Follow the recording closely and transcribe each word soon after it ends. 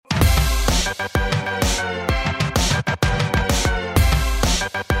Hey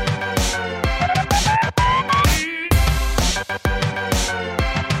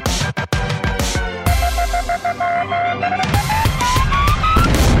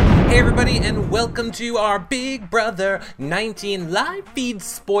everybody, and welcome to our Big Brother 19 live feed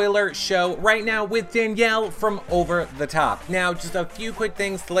spoiler show right now with Danielle from Over the Top. Now, just a few quick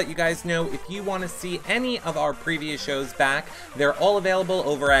things to let you guys know. If you want to see any of our previous shows back, they're all available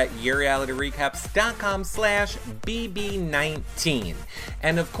over at yourrealityrecaps.com/bb19.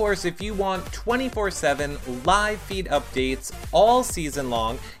 And of course, if you want 24/7 live feed updates all season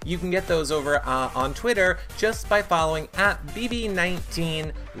long, you can get those over on Twitter just by following at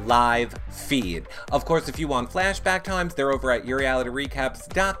bb19 live feed. Of course, if you want flashback times, they're over at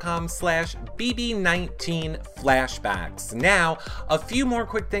yourrealityrecaps.com/bb19 flashbacks. Now, a few more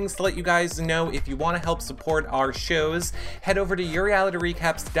quick things to let you guys know. If you want to help support our shows, head over to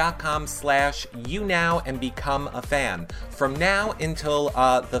yourrealityrecaps.com/younow and become a fan. From now until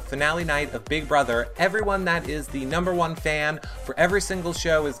the finale night of Big Brother, everyone that is the #1 fan for every single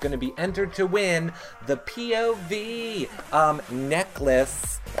show is going to be entered to win the POV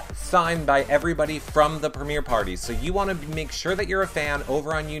necklace signed by everybody from the premiere party. So you want to make sure that you're a fan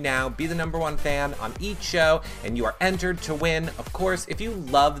over on You Now, be the #1 fan on each show, and you are entered to win. Of course, if you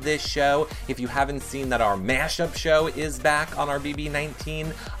love this show, if you haven't seen that our mashup show is back on our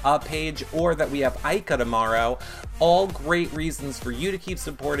BB19 page, or that we have Ica tomorrow, all great reasons for you to keep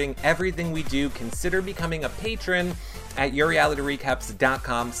supporting everything we do. Consider becoming a patron at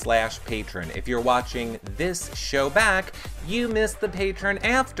yourrealityrecaps.com/patron. If you're watching this show back, you missed the patron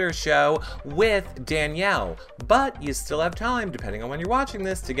after show with Danielle, but you still have time, depending on when you're watching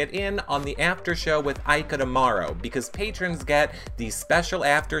this, to get in on the after show with Ica tomorrow, because patrons get these special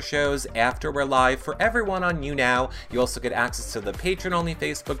after shows after we're live for everyone on You Now. You also get access to the patron-only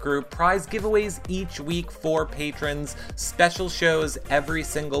Facebook group, prize giveaways each week for patrons, special shows every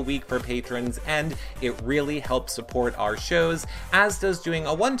single week for patrons, and it really helps support our shows, as does doing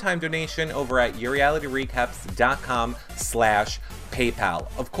a one-time donation over at yourrealityrecaps.com/PayPal.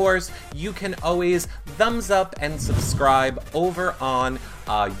 Of course, you can always thumbs up and subscribe over on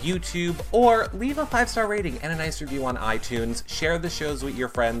YouTube, or leave a 5-star rating and a nice review on iTunes. Share the shows with your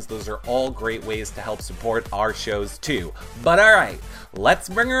friends. Those are all great ways to help support our shows too. But all right, let's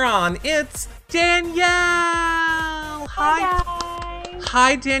bring her on. It's Danielle! Hi guys!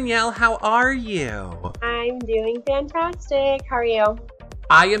 Hi Danielle, how are you? I'm doing fantastic. How are you?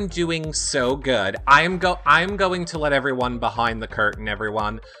 I am doing so good. I'm going to let everyone behind the curtain,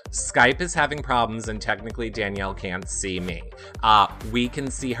 everyone. Skype is having problems, and technically Danielle can't see me. We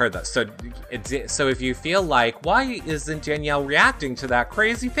can see her though. So if you feel like, why isn't Danielle reacting to that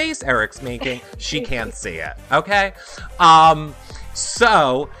crazy face Eric's making? She can't see it, okay?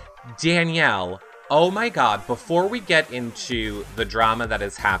 So, Danielle, oh my God, before we get into the drama that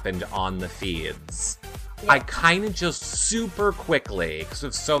has happened on the feeds, I kind of just super quickly, because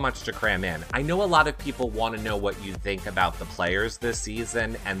there's so much to cram in, I know a lot of people want to know what you think about the players this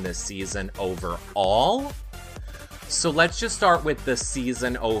season and the season overall. So let's just start with the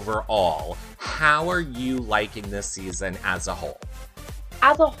season overall. How are you liking this season as a whole?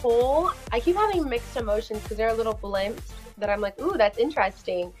 As a whole, I keep having mixed emotions because there are little blimps that I'm like, ooh, that's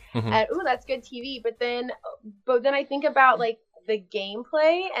interesting. And ooh, that's good TV. But then I think about like the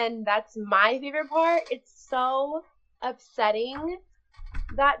gameplay, and that's my favorite part. It's so upsetting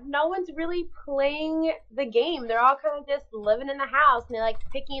that no one's really playing the game. They're all kind of just living in the house, and they're like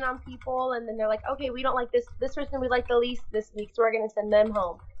picking on people, and then they're like, okay, we don't like this person we like the least this week, so we're gonna send them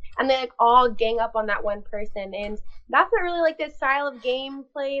home. And they like all gang up on that one person, and that's not really like the style of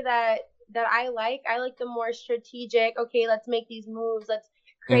gameplay that I like. I like the more strategic, okay, let's make these moves, let's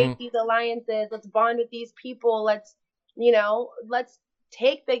create these alliances, let's bond with these people, let's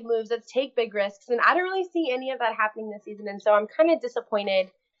take big moves, let's take big risks. And I don't really see any of that happening this season, and so I'm kind of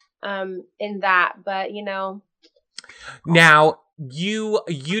disappointed in that. But now you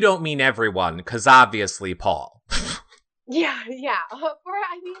don't mean everyone, because obviously Paul. yeah. I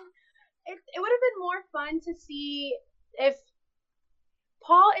mean, it would have been more fun to see if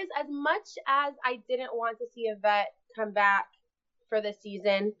Paul is, as much as I didn't want to see Yvette come back for this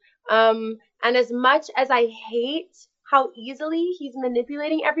season, and as much as I hate how easily he's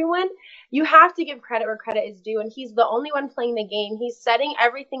manipulating everyone, you have to give credit where credit is due, and he's the only one playing the game. He's setting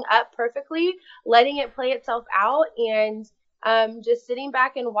everything up perfectly, letting it play itself out, and just sitting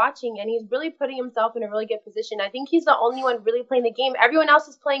back and watching, and he's really putting himself in a really good position. I think he's the only one really playing the game. Everyone else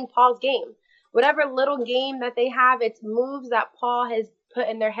is playing Paul's game. Whatever little game that they have, it's moves that Paul has put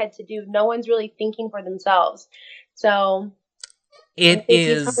in their head to do. No one's really thinking for themselves. So it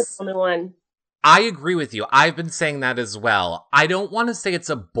is he's the only one. I agree with you. I've been saying that as well. I don't want to say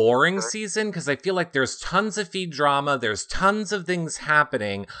it's a boring season because I feel like there's tons of feed drama. There's tons of things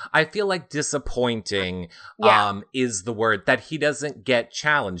happening. I feel like disappointing is the word, that he doesn't get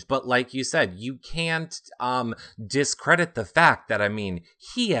challenged. But like you said, you can't discredit the fact that, I mean,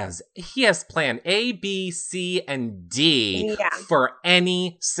 he has plan A, B, C, and D for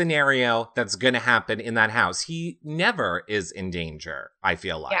any scenario that's going to happen in that house. He never is in danger, I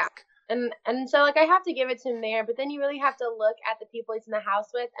feel like. Yeah. And so, like, I have to give it to him there, but then you really have to look at the people he's in the house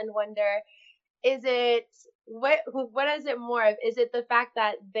with and wonder, is it, what is it more of? Is it the fact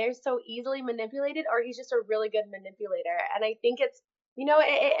that they're so easily manipulated, or he's just a really good manipulator? And I think it's, you know,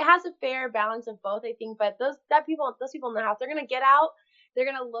 it has a fair balance of both, I think, but those people in the house, they're going to get out, they're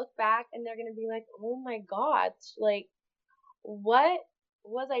going to look back, and they're going to be like, oh my God, like, what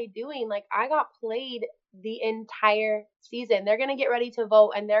was I doing? Like, I got played the entire season. They're going to get ready to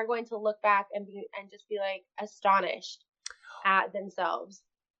vote, and they're going to look back and just be like astonished at themselves.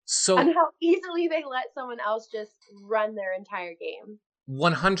 So, and how easily they let someone else just run their entire game.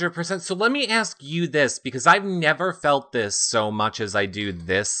 100%. So let me ask you this, because I've never felt this so much as I do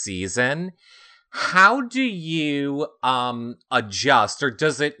this season. How do you adjust, or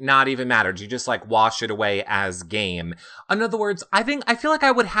does it not even matter? Do you just like wash it away as game? In other words, I feel like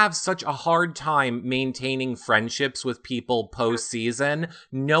I would have such a hard time maintaining friendships with people post-season,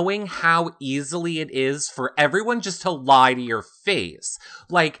 knowing how easily it is for everyone just to lie to your face.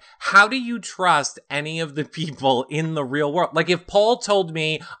 Like, how do you trust any of the people in the real world? Like, if Paul told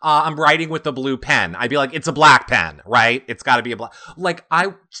me I'm writing with a blue pen, I'd be like, it's a black pen, right? It's got to be a black. Like,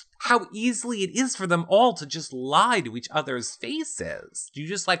 how easily it is for them all to just lie to each other's faces. Do you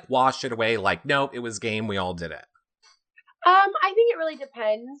just like wash it away like, nope, it was game, we all did it? I think it really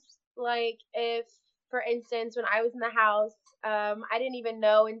depends. Like, if, for instance, when I was in the house, I didn't even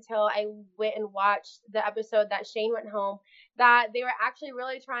know until I went and watched the episode that Shane went home that they were actually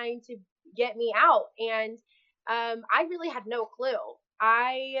really trying to get me out. And I really had no clue.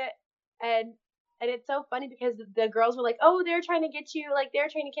 And it's so funny because the girls were like, oh, they're trying to get you, like, they're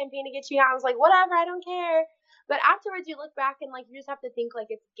trying to campaign to get you out. I was like, whatever, I don't care. But afterwards, you look back and, like, you just have to think,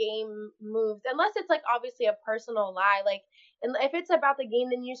 like, it's game moves. Unless it's, like, obviously a personal lie. Like, and if it's about the game,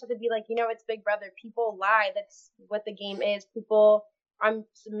 then you just have to be like, you know, it's Big Brother. People lie. That's what the game is. People are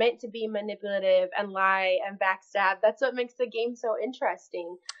meant to be manipulative and lie and backstab. That's what makes the game so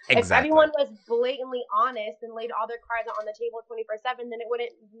interesting. Exactly. If everyone was blatantly honest and laid all their cards on the table 24/7, then it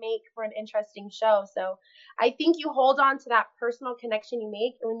wouldn't make for an interesting show. So I think you hold on to that personal connection you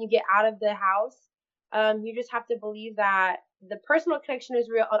make when you get out of the house. You just have to believe that the personal connection is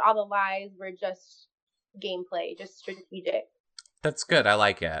real and all the lies were just gameplay, just strategic. That's good. I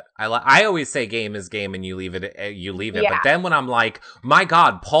like it. I always say game is game and you leave it. Yeah. But then when I'm like, my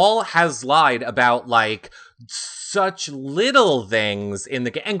God, Paul has lied about like such little things in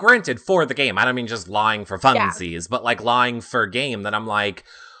the game. And granted, for the game, I don't mean just lying for funsies, but like lying for game, that I'm like,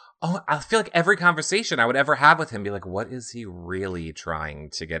 oh, I feel like every conversation I would ever have with him be like, what is he really trying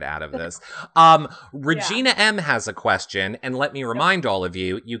to get out of this? Regina M has a question, and let me remind all of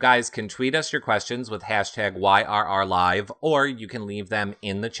you, you guys can tweet us your questions with hashtag YRRLive, or you can leave them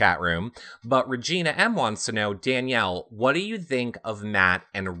in the chat room. But Regina M wants to know, Danielle, what do you think of Matt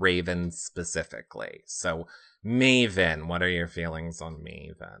and Raven specifically? So, Maven, what are your feelings on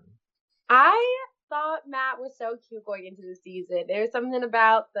Maven? I thought Matt was so cute going into the season. There was something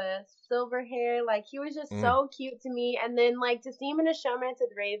about the silver hair, like he was just so cute to me. And then like to see him in a showmance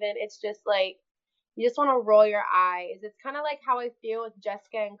with Raven, it's just like you just want to roll your eyes. It's kind of like how I feel with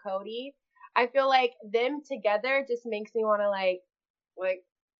Jessica and Cody. I feel like them together just makes me want to like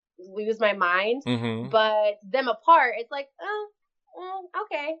lose my mind. Mm-hmm. But them apart, it's like,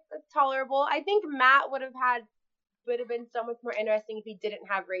 okay, it's tolerable. I think Matt would have been so much more interesting if he didn't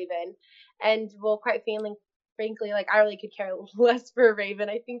have Raven. And well, quite frankly, like I really could care less for Raven.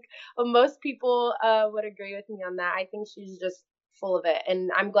 I think most people would agree with me on that. I think she's just full of it.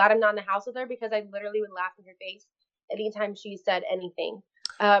 And I'm glad I'm not in the house with her because I literally would laugh in her face anytime she said anything.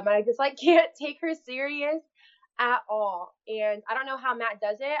 I just like can't take her serious at all. And I don't know how Matt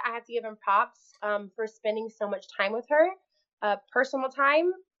does it. I have to give him props for spending so much time with her, personal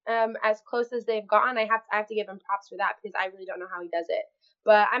time. As close as they've gotten, I have to give him props for that because I really don't know how he does it.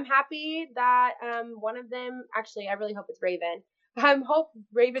 But I'm happy that one of them, actually, I really hope it's Raven. I hope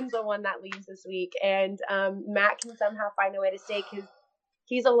Raven's the one that leaves this week, and Matt can somehow find a way to stay because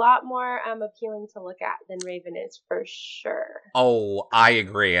he's a lot more appealing to look at than Raven is for sure. Oh, I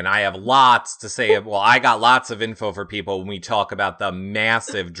agree. And I have lots to say. Well, I got lots of info for people when we talk about the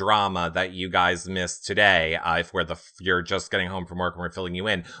massive drama that you guys missed today. If you're just getting home from work and we're filling you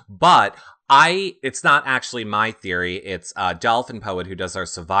in. But it's not actually my theory. It's Dolphin Poet, who does our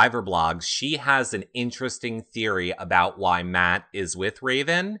Survivor blogs. She has an interesting theory about why Matt is with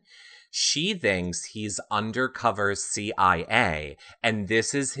Raven. She thinks he's undercover CIA, and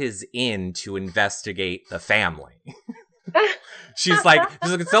this is his in to investigate the family. She's like,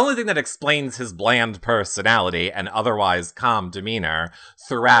 it's the only thing that explains his bland personality and otherwise calm demeanor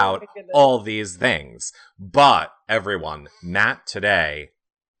throughout all these things. But everyone, Matt today,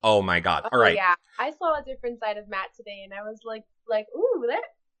 oh my God. All right. Yeah, I saw a different side of Matt today, and I was like, ooh, where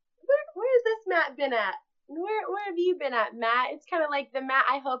has this Matt been at? Where have you been at, Matt? It's kind of like the Matt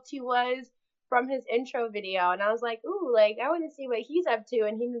I hoped he was from his intro video, and I was like, ooh, like I want to see what he's up to,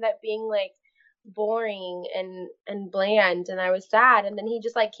 and he ended up being like boring and bland, and I was sad, and then he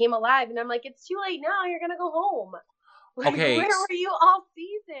just like came alive, and I'm like, it's too late now, you're gonna go home. Like, okay, where were you all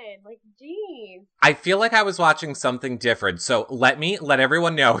season? Like, geez. I feel like I was watching something different. So let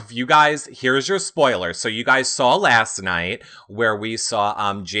everyone know, if you guys, here's your spoiler. So you guys saw last night where we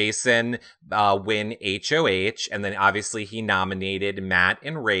saw Jason win HOH, and then obviously he nominated Matt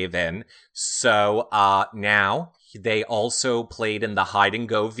and Raven. So now they also played in the hide and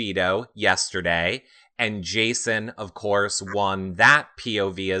go veto yesterday, and Jason, of course, won that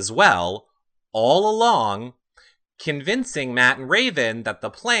POV as well, all along, convincing Matt and Raven that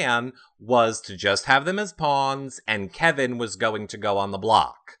the plan was to just have them as pawns and Kevin was going to go on the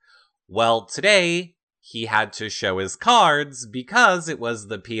block. Well, today he had to show his cards because it was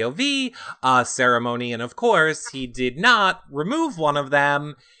the POV ceremony, and of course he did not remove one of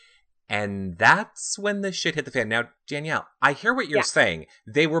them. And that's when the shit hit the fan. Now, Danielle, I hear what you're saying.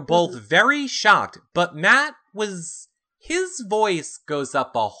 They were both very shocked, but Matt was... His voice goes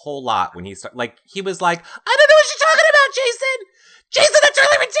up a whole lot when he started. Like, he was like, I don't know what you're talking about, Jason! Jason, that's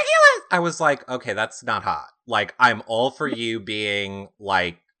really ridiculous! I was like, okay, that's not hot. Like, I'm all for you being,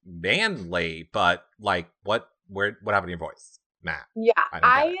 like, manly, but, like, what happened to your voice, Matt? Yeah,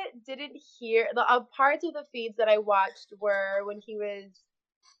 I didn't hear... The parts of the feeds that I watched were when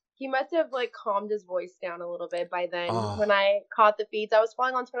he must have, like, calmed his voice down a little bit by then. Oh. When I caught the feeds, I was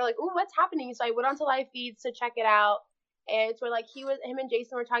following on Twitter, like, ooh, what's happening? So I went onto live feeds to check it out. And it's where, like, him and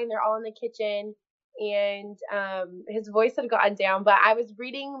Jason were talking, they're all in the kitchen, and his voice had gotten down, but I was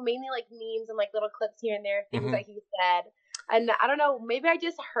reading mainly, like, memes and, like, little clips here and there, things that he said, and I don't know, maybe I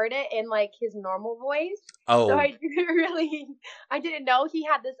just heard it in, like, his normal voice, so I didn't know he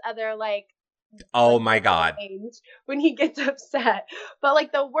had this other, like, oh my God, when he gets upset, but,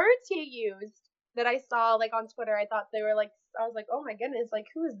 like, the words he used that I saw, like, on Twitter, I thought they were, like, I was like, oh my goodness, like,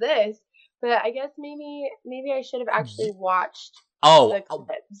 who is this? But I guess maybe I should have actually watched the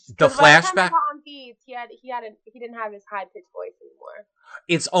clips. The flashback. By the time I got on feeds, he didn't have his high pitched voice anymore.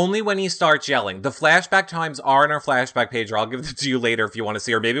 It's only when he starts yelling. The flashback times are in our flashback page, or I'll give them to you later if you want to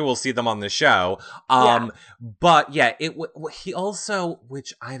see, or maybe we'll see them on the show. But yeah, he also,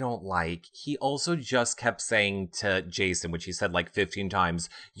 which I don't like, he also just kept saying to Jason, which he said like 15 times,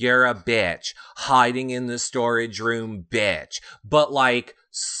 you're a bitch, hiding in the storage room, bitch. But like,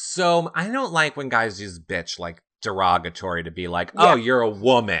 so I don't like when guys use bitch like derogatory to be like, oh, you're a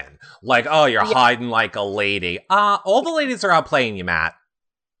woman. Like, oh, you're hiding like a lady. All the ladies are outplaying you, Matt.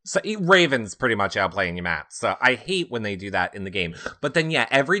 So Raven's pretty much outplaying you, Matt. So I hate when they do that in the game. But then, yeah,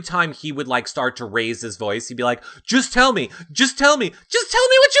 every time he would like start to raise his voice, he'd be like, just tell me what you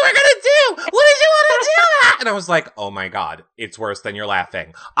were gonna do. What did you want to do? And I was like, oh my God, it's worse than you're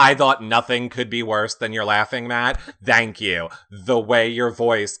laughing. I thought nothing could be worse than you're laughing, Matt. Thank you. The way your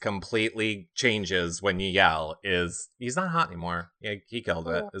voice completely changes when you yell he's not hot anymore. Yeah, he killed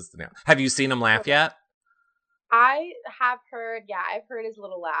it. Have you seen him laugh yet? I have heard, I've heard his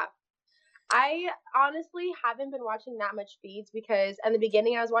little laugh. I honestly haven't been watching that much feeds because in the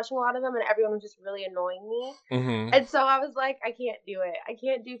beginning I was watching a lot of them and everyone was just really annoying me. Mm-hmm. And so I was like, I can't do it. I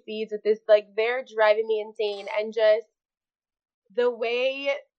can't do feeds with this. Like, they're driving me insane. And just the way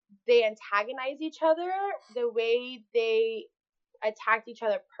they antagonize each other, the way they attacked each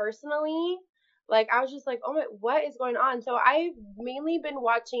other personally, like, I was just like, oh my, what is going on? So I've mainly been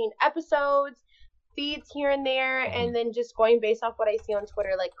watching episodes, feeds here and there, and then just going based off what I see on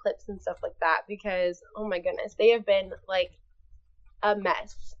Twitter, like clips and stuff like that, because oh my goodness, they have been like a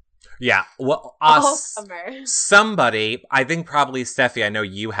mess. Yeah, well, all us, summer. somebody, I think probably Steffi, I know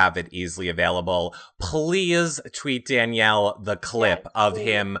you have it easily available. Please tweet Danielle the Yes, clip of please.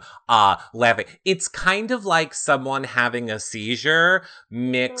 him laughing. It's kind of like someone having a seizure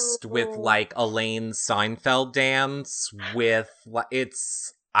mixed with No. like Elaine's Seinfeld dance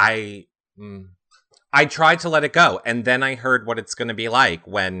mm, I tried to let it go, and then I heard what it's going to be like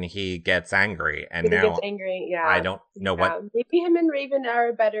when he gets angry, and When he gets now angry, I yeah. don't know Yeah. what. Maybe him and Raven are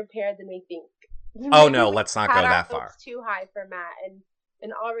a better pair than we think. Oh Maybe no, we let's not had go our that far. hopes too high for Matt, and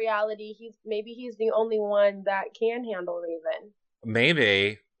in all reality, he's the only one that can handle Raven.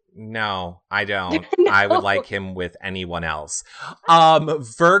 Maybe. No, I don't. I would No. like him with anyone else.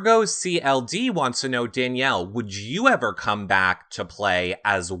 Virgo CLD wants to know, Danielle, would you ever come back to play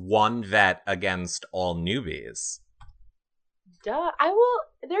as one vet against all newbies? Duh. I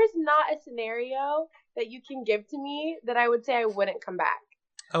will. There's not a scenario that you can give to me that I would say I wouldn't come back.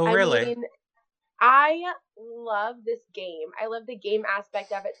 Oh, I really? mean, I love this game. I love the game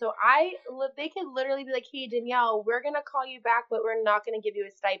aspect of it. So they could literally be like, "Hey Danielle, we're gonna call you back, but we're not gonna give you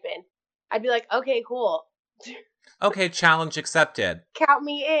a stipend." I'd be like, "Okay, cool. Okay, challenge accepted. Count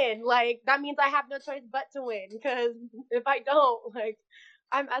me in." Like that means I have no choice but to win. Because if I don't, like,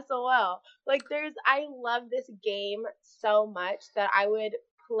 I'm SOL. Like I love this game so much that I would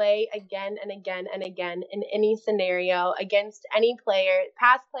play again and again and again in any scenario against any player,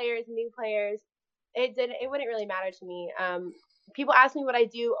 past players, new players. It wouldn't really matter to me. People ask me what I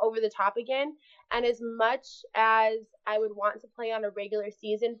do over the top again, and as much as I would want to play on a regular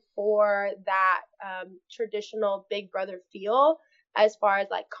season for that traditional Big Brother feel, as far as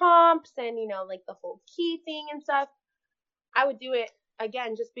like comps and like the whole key thing and stuff, I would do it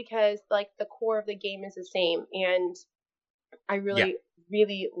again just because like the core of the game is the same, and I Yeah. really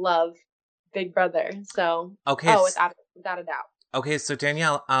really love Big Brother. So Okay. without a doubt. Okay, so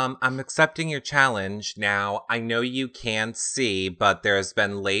Danielle, I'm accepting your challenge. Now, I know you can't see, but there's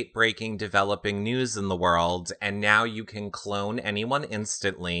been late breaking developing news in the world, and now you can clone anyone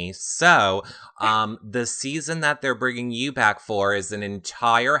instantly. So, the season that they're bringing you back for is an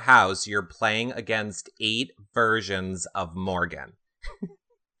entire house. You're playing against 8 versions of Morgan.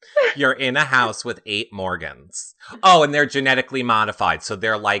 You're in a house with 8 Morgans. Oh, and they're genetically modified, so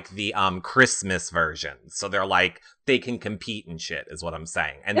they're like the Christmas version. So they're like they can compete and shit, is what I'm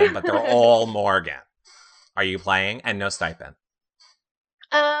saying. And then, but they're all Morgan. Are you playing? And no stipend.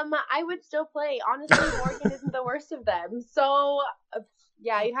 I would still play. Honestly, Morgan isn't the worst of them. So,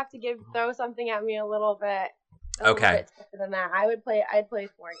 yeah, you'd have to throw something at me a little bit tougher than that. I'd play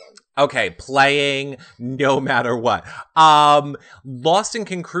Morgan. Okay, playing no matter what. Lost and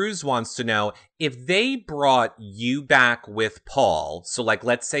Can Cruise wants to know if they brought you back with Paul. So, like,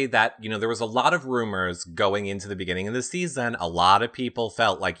 let's say that, there was a lot of rumors going into the beginning of the season. A lot of people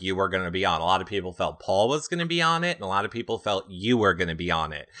felt like you were going to be on. A lot of people felt Paul was going to be on it. And a lot of people felt you were going to be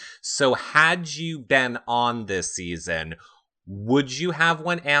on it. So, had you been on this season, would you have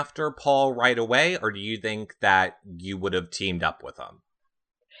went after Paul right away? Or do you think that you would have teamed up with him?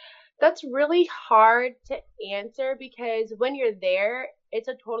 That's really hard to answer because when you're there, it's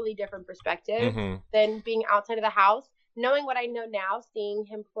a totally different perspective than being outside of the house. Knowing what I know now, seeing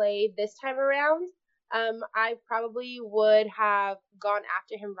him play this time around, I probably would have gone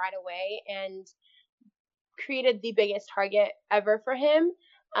after him right away and created the biggest target ever for him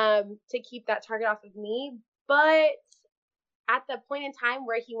to keep that target off of me. But at the point in time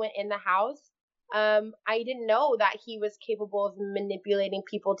where he went in the house, I didn't know that he was capable of manipulating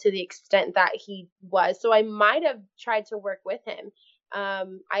people to the extent that he was. So I might have tried to work with him.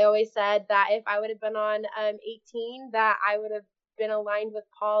 I always said that if I would have been on 18, that I would have been aligned with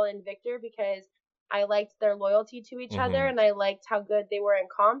Paul and Victor because I liked their loyalty to each other and I liked how good they were in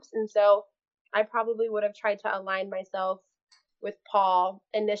comps. And so I probably would have tried to align myself with Paul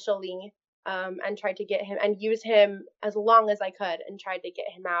initially and tried to get him and use him as long as I could and tried to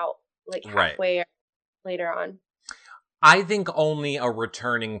get him out like halfway later on. I think a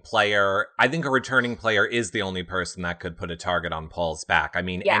returning player is the only person that could put a target on Paul's back. I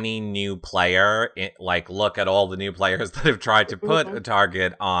mean, any new player, look at all the new players that have tried to put a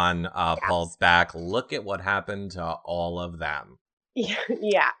target on Paul's back. Look at what happened to all of them.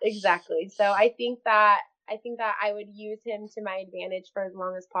 Yeah, exactly. So I think that I would use him to my advantage for as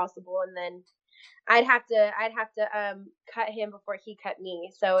long as possible, and then I'd have to cut him before he cut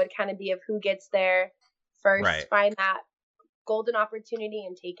me. So it'd kind of be of who gets there first, find that golden opportunity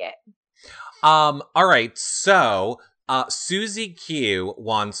and take it. All right. So Susie Q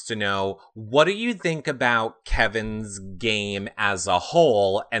wants to know, what do you think about Kevin's game as a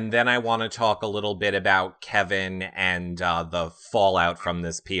whole? And then I want to talk a little bit about Kevin and the fallout from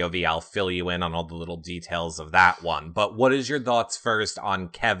this POV. I'll fill you in on all the little details of that one. But what is your thoughts first on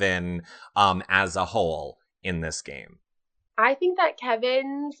Kevin as a whole in this game? I think that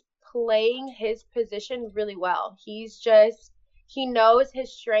Kevin's playing his position really well. He knows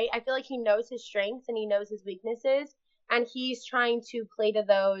his strength. I feel like he knows his strengths and he knows his weaknesses, and he's trying to play to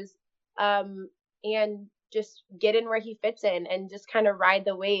those, and just get in where he fits in and just kind of ride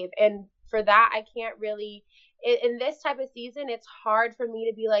the wave. And for that, I can't really, in this type of season, it's hard for me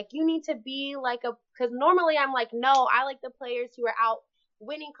to be like, you need to be like because normally I'm like, no, I like the players who are out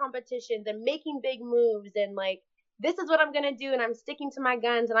winning competitions and making big moves and like, this is what I'm going to do, and I'm sticking to my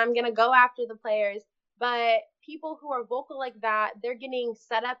guns, and I'm going to go after the players. But people who are vocal like that, they're getting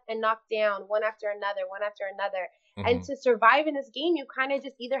set up and knocked down one after another, one after another. Mm-hmm. And to survive in this game, you kind of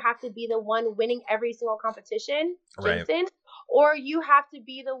just either have to be the one winning every single competition, Jason, right, or you have to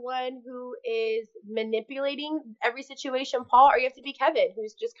be the one who is manipulating every situation, Paul, or you have to be Kevin,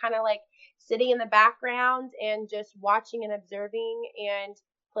 who's just kind of like sitting in the background and just watching and observing and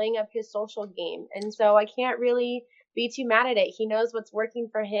playing up his social game. And so I can't really be too mad at it. He knows what's working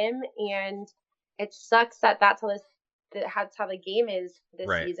for him, and it sucks that that's how the game is this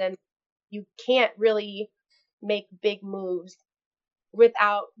right. season. You can't really make big moves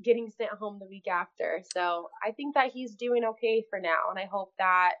without getting sent home the week after. So I think that he's doing okay for now, and I hope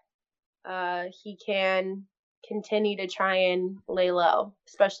that he can continue to try and lay low,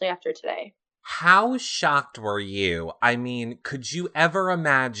 especially after today. How shocked were you? I mean, could you ever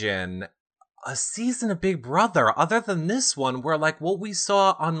imagine a season of Big Brother other than this one where, like, what we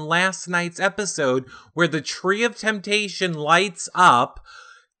saw on last night's episode where the Tree of Temptation lights up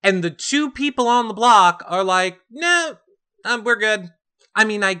and the two people on the block are like, no, we're good. I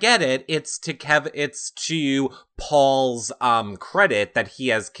mean, I get it. It's to Paul's credit that he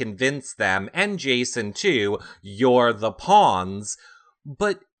has convinced them, and Jason too, you're the pawns.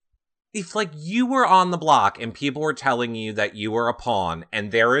 But if, like, you were on the block and people were telling you that you were a pawn and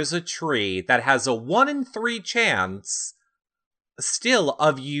there is a tree that has a 1 in 3 chance still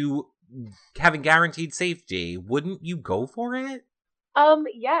of you having guaranteed safety, wouldn't you go for it?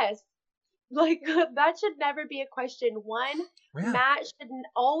 Yes. Like, that should never be a question. One, yeah. Matt shouldn't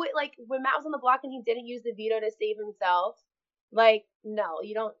always, like, when Matt was on the block and he didn't use the veto to save himself, like, no,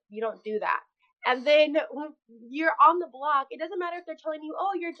 you don't do that. And then when you're on the block, it doesn't matter if they're telling you,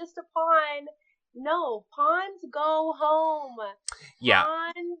 oh, you're just a pawn. No, pawns go home. Yeah.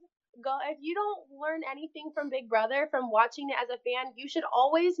 Pawns go. If you don't learn anything from Big Brother, from watching it as a fan, you should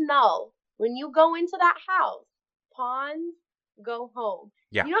always know when you go into that house, pawns go home.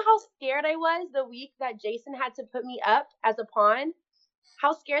 Yeah. You know how scared I was the week that Jason had to put me up as a pawn?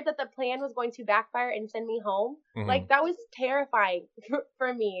 How scared that the plan was going to backfire and send me home? Mm-hmm. Like, that was terrifying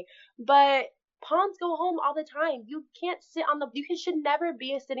for me. But pawns go home all the time. You can't you should never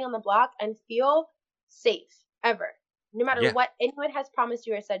be sitting on the block and feel safe, ever. No matter what anyone has promised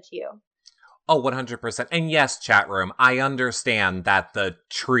you or said to you. Oh, 100%. And yes, chat room, I understand that the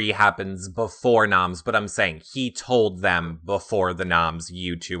tree happens before noms, but I'm saying he told them before the noms,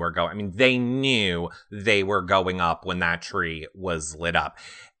 you two are going. I mean, they knew they were going up when that tree was lit up.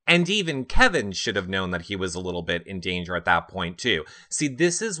 And even Kevin should have known that he was a little bit in danger at that point, too. See,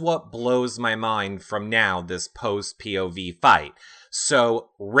 this is what blows my mind from now, this post-POV fight.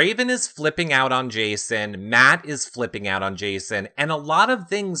 So Raven is flipping out on Jason, Matt is flipping out on Jason, and a lot of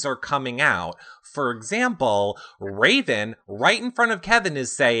things are coming out. For example, Raven, right in front of Kevin,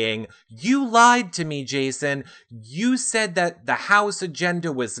 is saying, you lied to me, Jason. You said that the house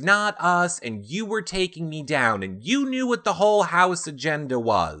agenda was not us, and you were taking me down, and you knew what the whole house agenda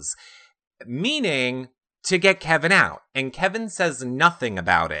was. Meaning, to get Kevin out. And Kevin says nothing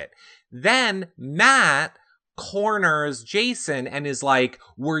about it. Then Matt corners Jason and is like,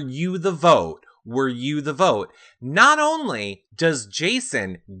 were you the vote? Were you the vote? Not only does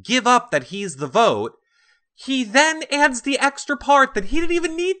Jason give up that he's the vote, he then adds the extra part that he didn't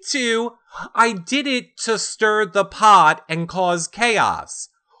even need to. I did it to stir the pot and cause chaos.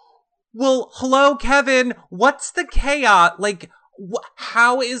 Well, hello, Kevin. What's the chaos? Like,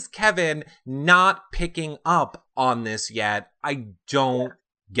 how is Kevin not picking up on this yet? I don't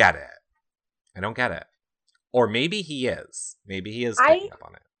get it. I don't get it. Or maybe he is. Maybe he is picking up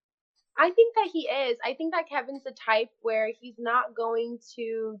on it. I think that he is. I think that Kevin's the type where he's not going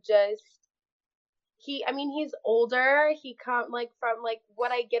to just... he's older. He from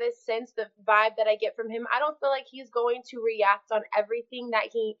what I get a sense, the vibe that I get from him, I don't feel like he's going to react on everything that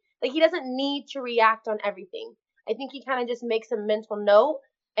he doesn't need to react on everything. I think he kind of just makes a mental note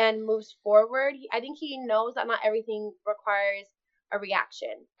and moves forward. I think he knows that not everything requires a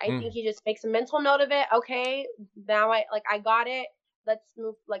reaction. I think he just makes a mental note of it. Okay, now I got it. Let's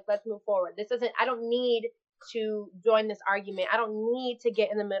move forward. I don't need to join this argument. I don't need to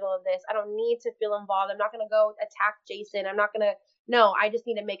get in the middle of this. I don't need to feel involved. I'm not going to go attack Jason. No, I just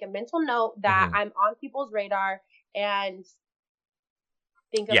need to make a mental note that I'm on people's radar and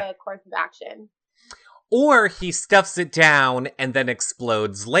think of a course of action. Or he stuffs it down and then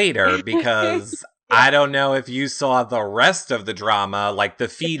explodes later because I don't know if you saw the rest of the drama. Like, the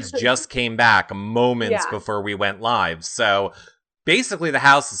feeds just came back moments before we went live. So basically the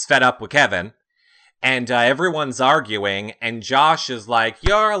house is fed up with Kevin. And everyone's arguing, and Josh is like,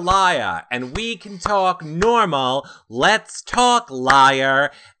 you're a liar, and we can talk normal. Let's talk, liar.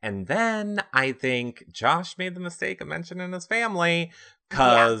 And then I think Josh made the mistake of mentioning his family,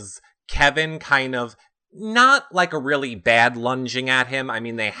 because Kevin kind of, not like a really bad lunging at him. I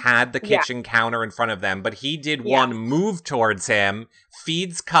mean, they had the kitchen counter in front of them, but he did one move towards him.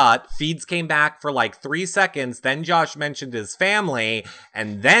 Feeds cut. Feeds came back for like 3 seconds. Then Josh mentioned his family.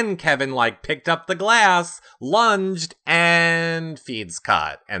 And then Kevin picked up the glass, lunged, and feeds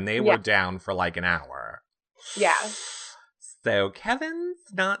cut. And they were down for like an hour. Yeah. So Kevin's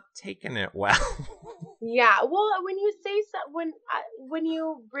not taking it well. Yeah, well, when you say when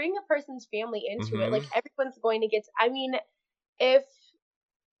you bring a person's family into it, like, everyone's going to get. I mean, if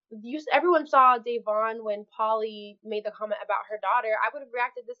everyone saw Davon when Polly made the comment about her daughter, I would have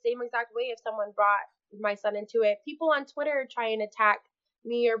reacted the same exact way if someone brought my son into it. People on Twitter try and attack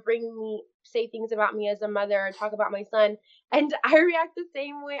me or say things about me as a mother or talk about my son, and I react the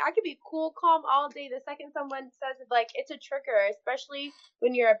same way. I could be cool, calm all day. The second someone says it, like, it's a trigger, especially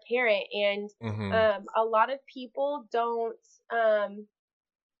when you're a parent. And a lot of people don't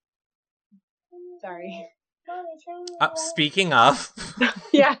sorry. Speaking of.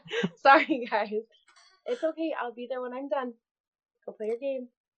 Yeah, sorry guys. It's okay. I'll be there when I'm done. Go play your game.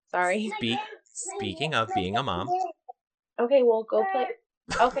 Sorry. Speaking of being a mom. Okay, well, go play.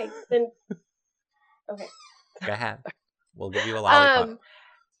 Okay, then. Okay. Go ahead. We'll give you a lollipop.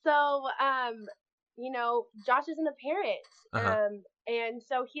 Josh isn't a parent. And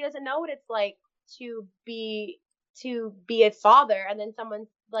so he doesn't know what it's like to be a father, and then someone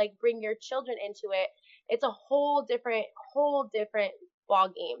like bring your children into it. It's a whole different ball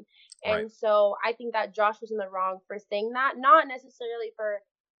game. And so I think that Josh was in the wrong for saying that, not necessarily for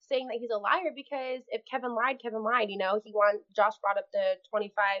saying that he's a liar, because if Kevin lied, Josh brought up the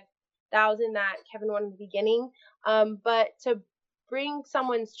 25,000 that Kevin wanted in the beginning. But to bring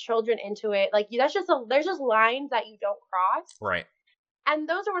someone's children into it, like, there's just lines that you don't cross. Right. And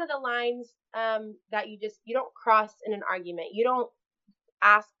those are one of the lines that you don't cross in an argument. You don't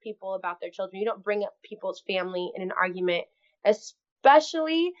ask people about their children. You don't bring up people's family in an argument,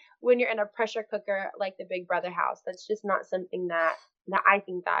 especially when you're in a pressure cooker like the Big Brother house. That's just not something that I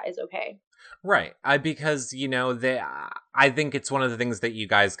think that is okay. Right. Because, I think it's one of the things that you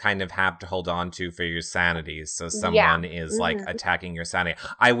guys kind of have to hold on to for your sanity. So someone is attacking your sanity.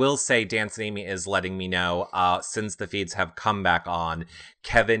 I will say Dance and Amy is letting me know, since the feeds have come back on,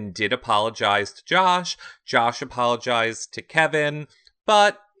 Kevin did apologize to Josh. Josh apologized to Kevin,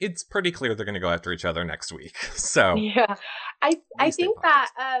 but it's pretty clear they're going to go after each other next week. So yeah, I think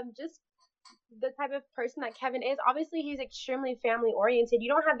that just the type of person that Kevin is, obviously he's extremely family oriented.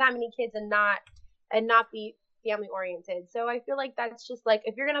 You don't have that many kids and not be family oriented. So I feel like that's just like,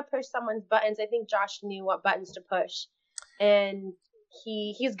 if you're gonna push someone's buttons, I think Josh knew what buttons to push, and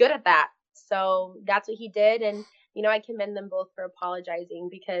he's good at that. So that's what he did, and I commend them both for apologizing,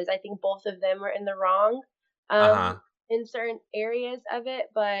 because I think both of them were in the wrong in certain areas of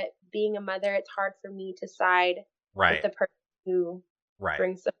it. But being a mother, it's hard for me to side with the person who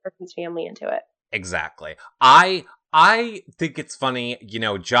brings the person's family into it. Exactly. I think it's funny,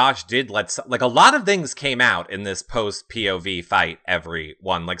 Josh did a lot of things came out in this post POV fight,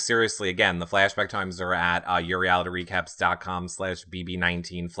 everyone. Like, seriously, again, the flashback times are at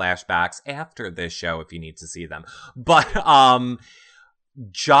yourrealityrecaps.com/BB19 flashbacks after this show if you need to see them. But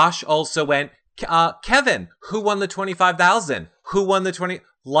Josh also went, Kevin, who won the 25,000? Who won the 20?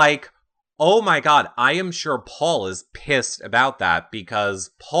 Oh my God, I am sure Paul is pissed about that,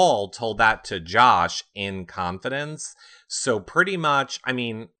 because Paul told that to Josh in confidence. So pretty much, I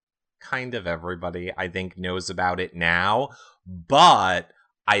mean, kind of everybody, I think, knows about it now. But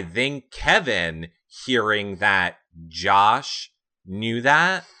I think Kevin, hearing that Josh knew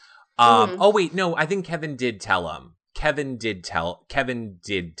that. Oh wait, no, I think Kevin did tell him. Kevin did tell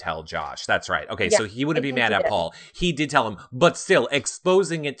Josh. That's right. Okay, so he wouldn't be mad at Paul. He did tell him, but still,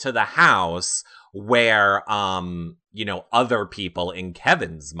 exposing it to the house where, other people in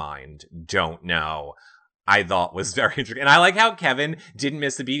Kevin's mind don't know, I thought was very interesting. And I like how Kevin didn't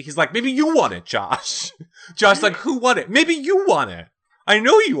miss a beat. He's like, maybe you want it, Josh. Josh's like, who won it? Maybe you want it. I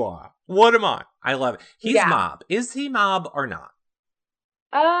know you are. What am I? I love it. He's mob. Is he mob or not?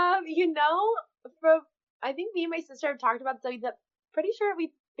 From I think me and my sister have talked about this. Pretty sure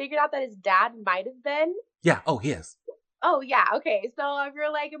we figured out that his dad might have been. Yeah. Oh, he is. Oh, yeah. Okay. So if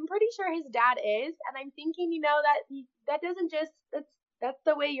you're like, I'm pretty sure his dad is, and I'm thinking, that doesn't just that's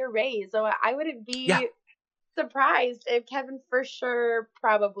the way you're raised. So I wouldn't be surprised if Kevin for sure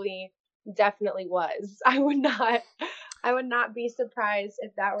probably definitely was. I would not be surprised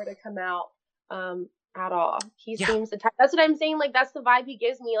if that were to come out at all. He seems the type. That's what I'm saying. Like, that's the vibe he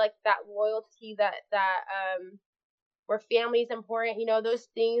gives me. Like, that loyalty, that where family is important. Those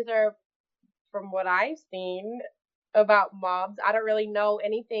things are, from what I've seen about mobs. I don't really know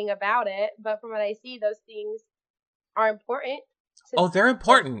anything about it, but from what I see, those things are important. Oh, they're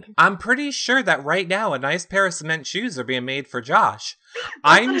important. I'm pretty sure that right now a nice pair of cement shoes are being made for Josh.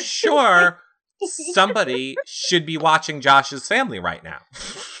 I'm sure somebody should be watching Josh's family right now.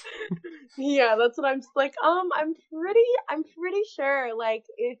 Yeah, that's what I'm just like. I'm pretty sure. Like,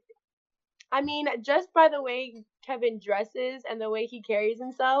 just by the way Kevin dresses and the way he carries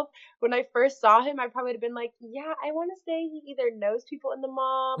himself, when I first saw him, I probably would have been like, yeah, I want to say he either knows people in the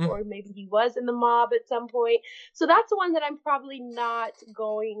mob or maybe he was in the mob at some point. So that's the one that I'm probably not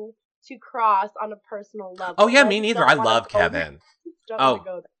going to cross on a personal level. Oh, yeah, me neither. I love Kevin. Go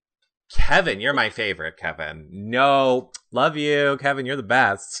there. Kevin, you're my favorite, Kevin. No, love you, Kevin. You're the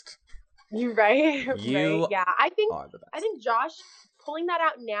best. You're right. You right. Yeah, I think are the best. I think Josh pulling that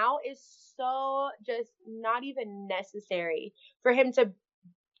out now is so just not even necessary for him to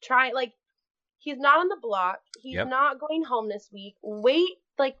try. Like, he's not on the block. He's not going home this week. Wait,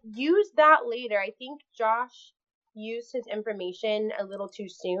 use that later. I think Josh used his information a little too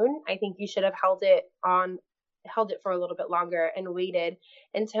soon. I think you should have held it for a little bit longer and waited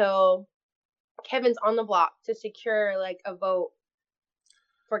until Kevin's on the block to secure a vote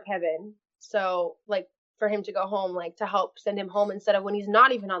for Kevin. So for him to go home, to help send him home instead of when he's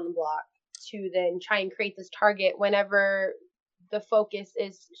not even on the block, to then try and create this target whenever the focus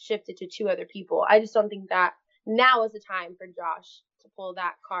is shifted to two other people. I just don't think that now is the time for Josh to pull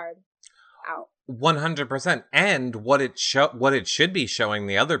that card out. 100%. And what it should be showing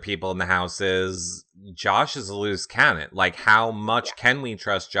the other people in the house is Josh is a loose cannon. Like, how much can we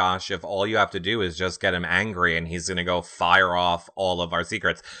trust Josh if all you have to do is just get him angry and he's going to go fire off all of our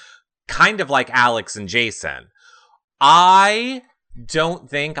secrets? Kind of like Alex and Jason. I don't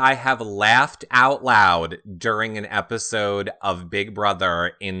think I have laughed out loud during an episode of Big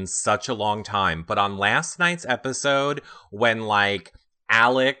Brother in such a long time. But on last night's episode, when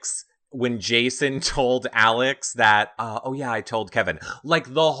Jason told Alex that, I told Kevin,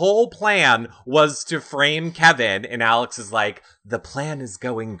 the whole plan was to frame Kevin, and Alex is like, the plan is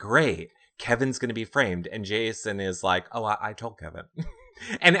going great. Kevin's going to be framed. And Jason is like, I told Kevin.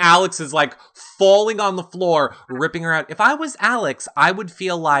 And Alex is falling on the floor, ripping her out. If I was Alex, I would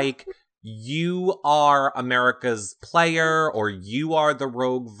feel like you are America's player, or you are the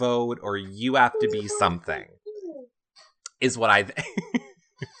rogue vote, or you have to be something, is what I think.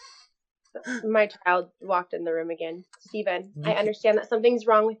 My child walked in the room again. Steven, I understand that something's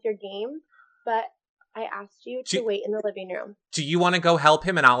wrong with your game, but I asked you to wait in the living room. Do you want to go help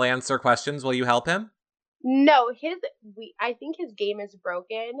him and I'll answer questions? Will you help him? No, I think his game is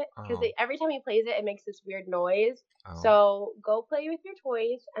broken because every time he plays it, it makes this weird noise. Oh. So go play with your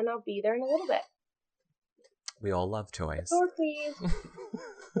toys, and I'll be there in a little bit. We all love toys. Door, please.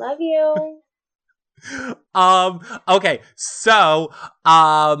 Love you. Okay, so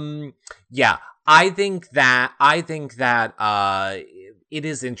yeah, I think that it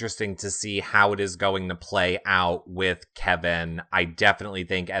is interesting to see how it is going to play out with Kevin. I definitely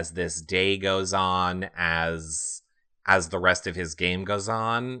think as this day goes on, as the rest of his game goes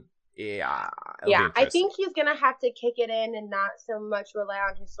on, I think he's gonna have to kick it in and not so much rely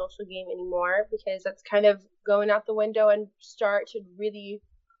on his social game anymore, because that's kind of going out the window, and start to really,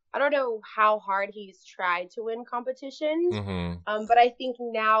 I don't know how hard he's tried to win competitions, but I think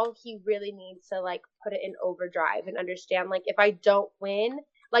now he really needs to put it in overdrive and understand, if I don't win,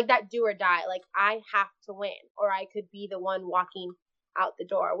 that do or die, I have to win, or I could be the one walking out the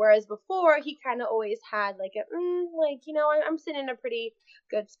door. Whereas before, he kind of always had I'm sitting in a pretty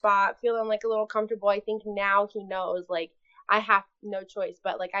good spot, feeling a little comfortable. I think now he knows I have no choice,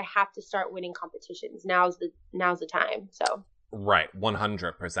 but I have to start winning competitions. Now's the time. So Right,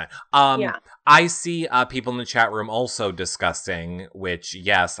 100%. Yeah. I see people in the chat room also discussing, which,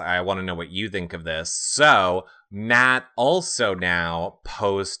 yes, I want to know what you think of this. So, Matt also now,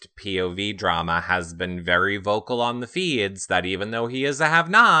 post POV drama, has been very vocal on the feeds that even though he is a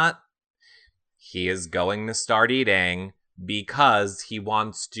have-not, he is going to start eating because he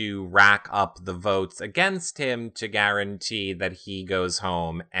wants to rack up the votes against him to guarantee that he goes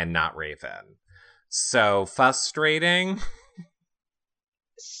home and not Raven. So frustrating.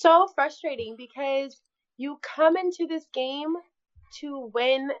 So frustrating because you come into this game to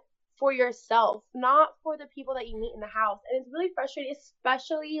win for yourself, not for the people that you meet in the house. And it's really frustrating,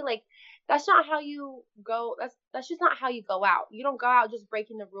 especially like that's not how you go. That's just not how you go out. You don't go out just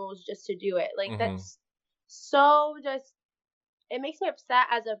breaking the rules just to do it. Like that's so just it makes me upset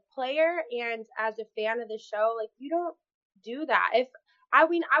as a player and as a fan of the show. Like you don't do that. If I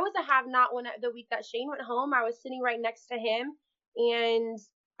mean I was a have not when the week that Shane went home, I was sitting right next to him and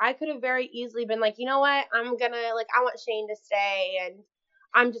I could have very easily been like, you know what, I'm gonna like I want Shane to stay and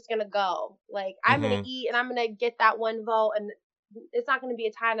I'm just gonna go. Like I'm gonna eat and I'm gonna get that one vote and it's not gonna be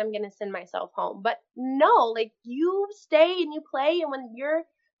a tie and I'm gonna send myself home. But no, like you stay and you play and when your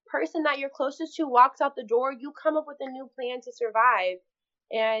person that you're closest to walks out the door, you come up with a new plan to survive.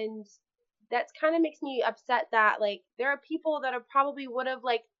 And that's kind of makes me upset that like there are people that are probably would have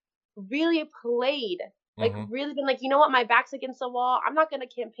like really played like really been like, you know what, my back's against the wall. I'm not going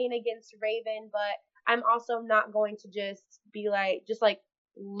to campaign against Raven, but I'm also not going to just be like just like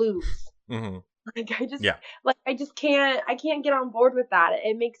lose. Like I just can't get on board with that.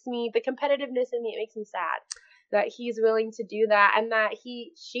 It makes me the competitiveness in me, it makes me sad that he's willing to do that and that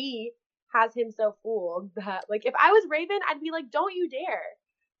she has him so fooled that like if I was Raven, I'd be like, don't you dare.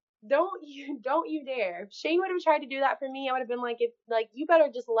 Don't you dare. If Shane would have tried to do that for me, I would have been like, if like you better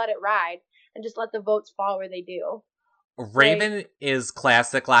just let it ride and just let the votes fall where they do. Raven is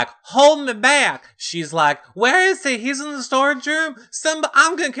classic, like, hold me back. She's like, where is he? He's in the storage room.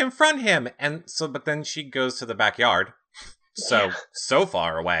 I'm gonna confront him. And so, but then she goes to the backyard. So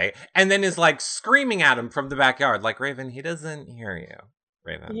far away. And then is like screaming at him from the backyard. Like, Raven, he doesn't hear you.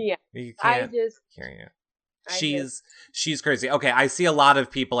 Raven. Yeah. He can't hear you. She's crazy. Okay, I see a lot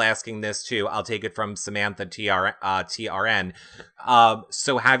of people asking this too. I'll take it from Samantha TRN.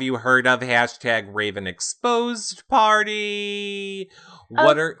 So have you heard of hashtag Raven Exposed Party?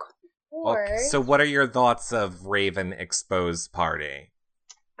 What are your thoughts of Raven Exposed Party?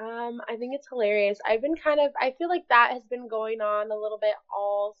 I think it's hilarious. I feel like that has been going on a little bit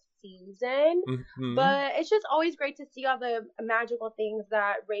all season, but it's just always great to see all the magical things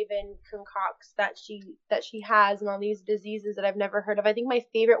that Raven concocts that she has and all these diseases that I've never heard of. I think my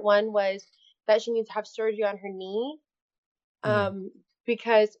favorite one was that she needs to have surgery on her knee,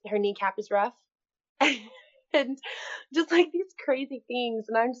 because her kneecap is rough, and just like these crazy things.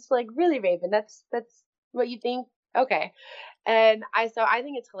 And I'm just like, really, Raven? That's what you think? Okay. And I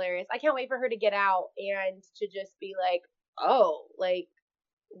think it's hilarious. I can't wait for her to get out and to just be like, oh, like,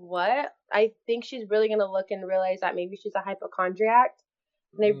 what? I think she's really going to look and realize that maybe she's a hypochondriac.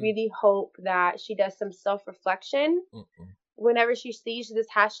 And I really hope that she does some self-reflection whenever she sees this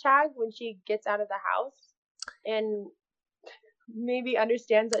hashtag when she gets out of the house and maybe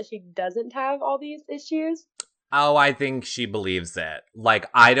understands that she doesn't have all these issues. Oh, I think she believes it. Like,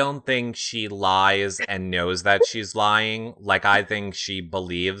 I don't think she lies and knows that she's lying. Like, I think she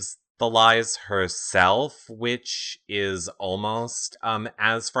believes the lies herself, which is almost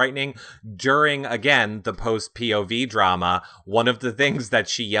as frightening. During, again, the post-POV drama, one of the things that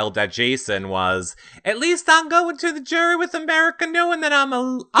she yelled at Jason was, at least I'm going to the jury with America knowing that I'm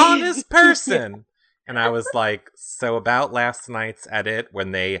an honest person. And I was like, so about last night's edit,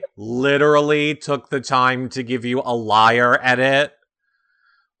 when they literally took the time to give you a liar edit.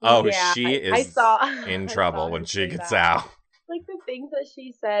 Oh, yeah, she is in trouble when she gets out. Like the things that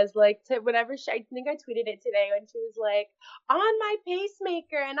she says, like whenever I think I tweeted it today when she was like, on my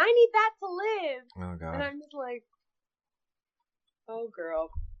pacemaker and I need that to live. Oh, God. And I'm just like, oh,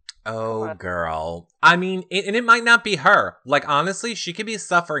 girl. Oh, girl. I mean, it might not be her. Like, honestly, she could be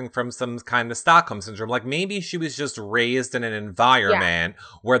suffering from some kind of Stockholm syndrome. Like, maybe she was just raised in an environment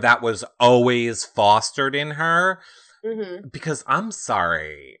where that was always fostered in her. Because I'm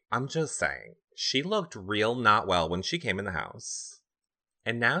sorry. I'm just saying. She looked real not well when she came in the house.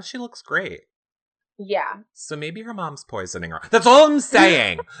 And now she looks great. Yeah. So maybe her mom's poisoning her. That's all I'm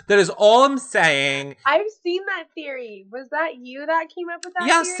saying. That is all I'm saying. I've seen that theory. Was that you that came up with that theory?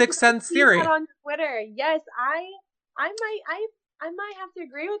 Yeah, Sixth Sense theory. That on Twitter. Yes, I might have to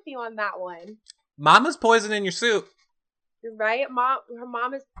agree with you on that one. Mama's poisoning your soup. Right? Her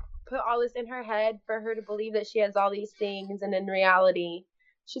mom is put all this in her head for her to believe that she has all these things, and in reality,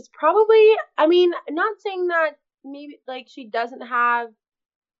 she's probably, I mean, I'm not saying that maybe, like, she doesn't have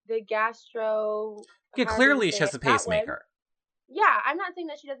the gastro, Yeah, however you clearly say she has it, a that one. pacemaker. Yeah, I'm not saying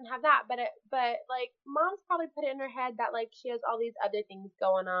that she doesn't have that, but like, mom's probably put it in her head that, like, she has all these other things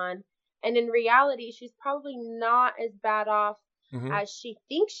going on, and in reality, she's probably not as bad off Mm-hmm. as she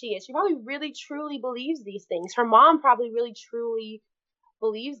thinks she is. She probably really truly believes these things. Her mom probably really truly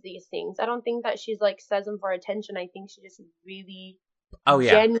believes these things. I don't think that she's, like, says them for attention. I think she just really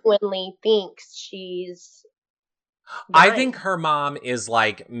genuinely thinks she's I dying. think her mom is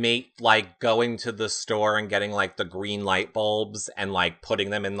like going to the store and getting like the green light bulbs and like putting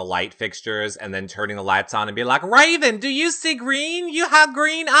them in the light fixtures and then turning the lights on and be like, Raven, do you see green? You have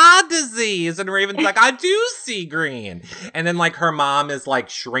green eye disease. And Raven's like, I do see green. And then like her mom is like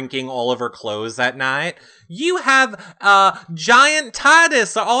shrinking all of her clothes at night. You have giant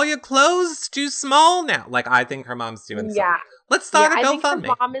Titus. Are all your clothes too small now? Like, I think her mom's doing something. Let's start a GoFundMe. I think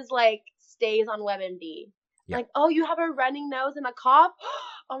her mom is like, stays on WebMD. Yeah. Like, oh, you have a running nose and a cough?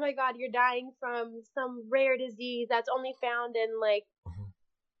 Oh my God, you're dying from some rare disease that's only found in, like,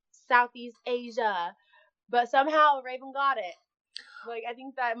 Southeast Asia. But somehow Raven got it. Like, I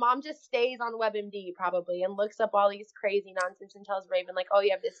think that mom just stays on WebMD probably and looks up all these crazy nonsense and tells Raven, like, oh,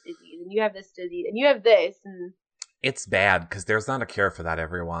 you have this disease and you have this disease and you have this. And it's bad because there's not a cure for that,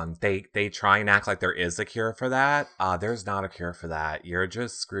 everyone. They try and act like there is a cure for that. There's not a cure for that. You're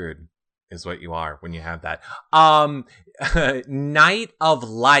just screwed. Is what you are when you have that. Night of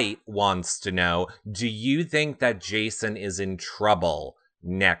Light wants to know, do you think that Jason is in trouble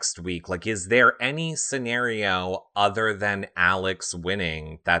next week? Like, is there any scenario other than Alex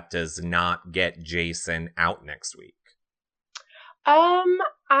winning that does not get Jason out next week?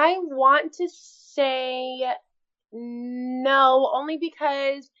 I want to say no, only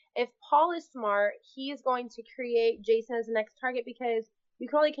because if Paul is smart, he is going to create Jason as the next target, because you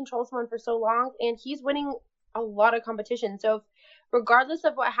can only control someone for so long, and he's winning a lot of competition. So if, regardless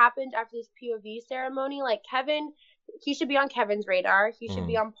of what happened after this POV ceremony, like Kevin, he should be on Kevin's radar. He should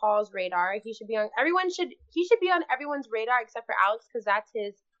be on Paul's radar. He should be on everyone's radar except for Alex, because that's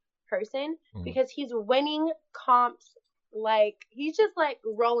his person, because he's winning comps. Like, he's just like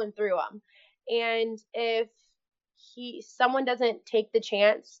rolling through them. And if someone doesn't take the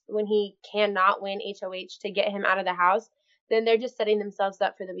chance when he cannot win HOH to get him out of the house, then they're just setting themselves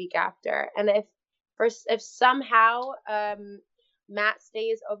up for the week after. And if somehow Matt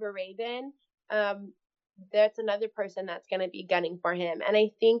stays over Raven, that's another person that's going to be gunning for him. And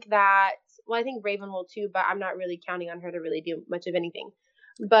I think that, well, I think Raven will too, but I'm not really counting on her to really do much of anything.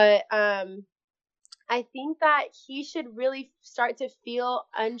 But I think that he should really start to feel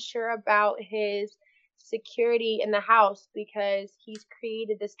unsure about his security in the house, because he's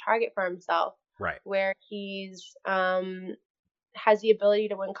created this target for himself. Right. Where he's has the ability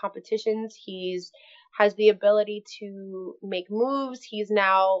to win competitions. He's has the ability to make moves. He's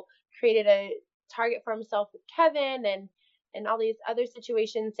now created a target for himself with Kevin and all these other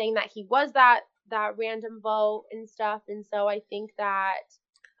situations, saying that he was that random vote and stuff. And so I think that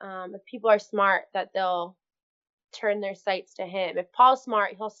if people are smart, that they'll turn their sights to him. If Paul's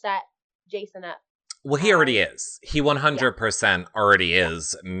smart, he'll set Jason up. Well, he already is. He 100% already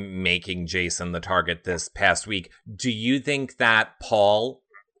is making Jason the target this past week. Do you think that Paul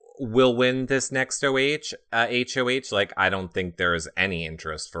will win this next HOH? Like, I don't think there is any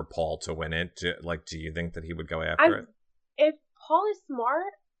interest for Paul to win it. Do you think that he would go after it? If Paul is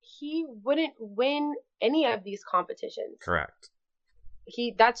smart, he wouldn't win any of these competitions. Correct.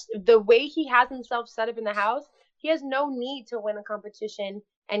 That's the way he has himself set up in the house. He has no need to win a competition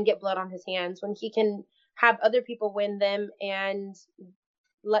and get blood on his hands when he can have other people win them and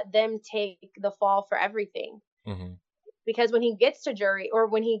let them take the fall for everything. Mm-hmm. Because when he gets to jury, or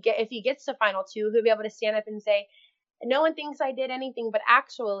if he gets to final two, he'll be able to stand up and say, no one thinks I did anything, but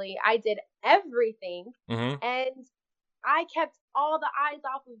actually I did everything. Mm-hmm. And I kept all the eyes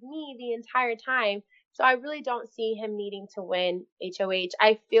off of me the entire time. So I really don't see him needing to win HOH.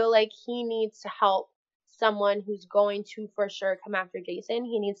 I feel like he needs to help someone who's going to for sure come after Jason.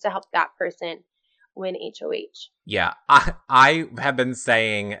 He needs to help that person win HOH. Yeah, I have been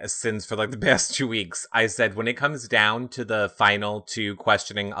saying since for like the past 2 weeks, I said when it comes down to the final two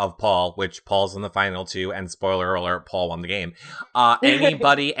questioning of Paul, which Paul's in the final two, and spoiler alert, Paul won the game.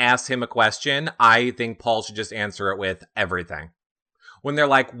 Anybody asks him a question, I think Paul should just answer it with everything. When they're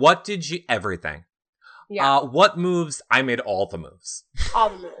like, what did you, everything. Yeah. What moves? I made all the moves. All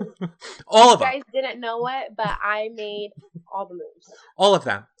the moves. All of them. You guys didn't know it, but I made all the moves. All of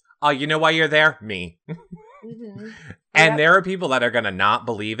them. You know why you're there? Me. Mm-hmm. And there are people that are going to not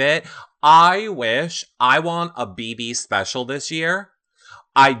believe it. I want a BB special this year.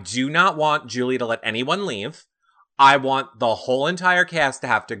 I do not want Julie to let anyone leave. I want the whole entire cast to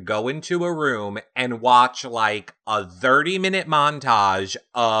have to go into a room and watch like a 30-minute montage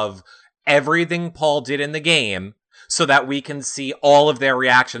of everything Paul did in the game so that we can see all of their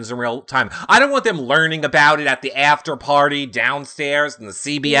reactions in real time. I don't want them learning about it at the after party downstairs in the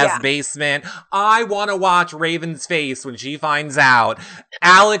CBS basement. I want to watch Raven's face when she finds out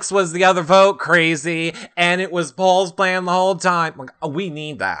Alex was the other vote crazy and it was Paul's plan the whole time. Like, we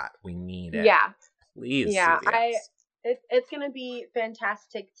need that. We need it. Yeah. Please. Yeah, it's going to be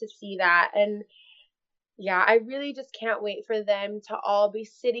fantastic to see that. And yeah, I really just can't wait for them to all be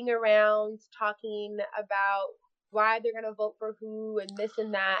sitting around talking about why they're going to vote for who and this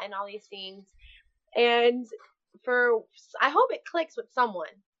and that and all these things. And I hope it clicks with someone.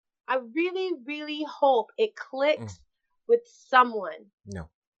 I really, really hope it clicks with someone. No.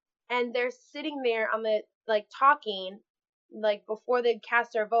 And they're sitting there on the, like, talking, like, before they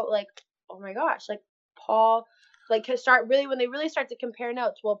cast their vote, like, oh my gosh, like, Paul, like, when they really start to compare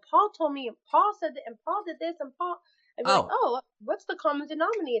notes. Well, Paul told me, and Paul said that, and Paul did this, and Paul, and be like, oh, what's the common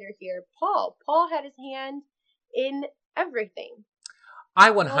denominator here? Paul had his hand in everything.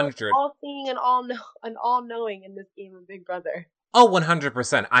 I 100. All seeing and all knowing in this game of Big Brother. Oh,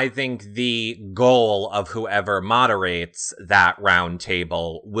 100%. I think the goal of whoever moderates that round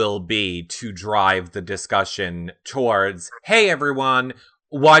table will be to drive the discussion towards, hey, everyone,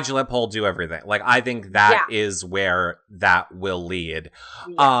 why'd you let Paul do everything? Like, I think that is where that will lead.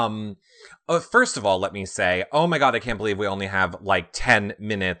 Yeah. First of all, let me say, oh my God, I can't believe we only have like 10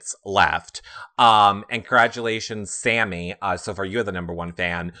 minutes left. And congratulations, Sammy. So far, you're the number one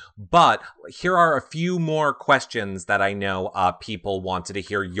fan. But here are a few more questions that I know people wanted to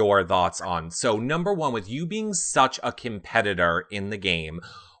hear your thoughts on. So number one, with you being such a competitor in the game,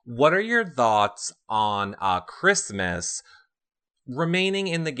 what are your thoughts on Christmas remaining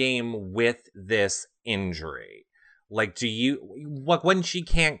in the game with this injury? Like, when she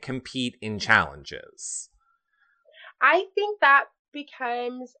can't compete in challenges? I think that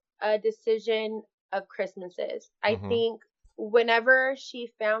becomes a decision of Christmas's. I think whenever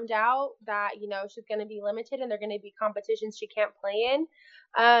she found out that, she's going to be limited and there are going to be competitions she can't play in,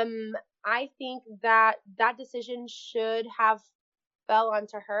 I think that decision should have fell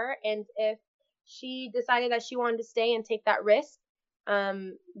onto her. And if she decided that she wanted to stay and take that risk,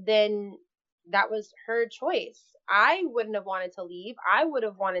 then that was her choice. I wouldn't have wanted to leave. I would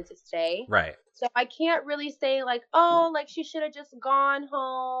have wanted to stay. Right. So I can't really say like, oh, like she should have just gone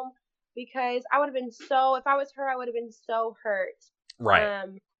home, because I would have been if I was her, I would have been so hurt. Right.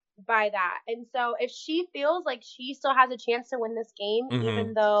 By that. And so if she feels like she still has a chance to win this game,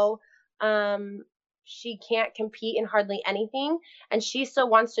 even though she can't compete in hardly anything, and she still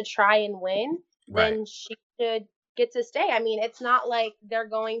wants to try and win, then she should get to stay. I mean, it's not like they're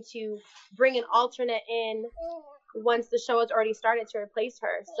going to bring an alternate in once the show has already started to replace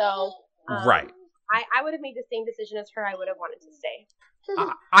her. So I would have made the same decision as her. I would have wanted to stay.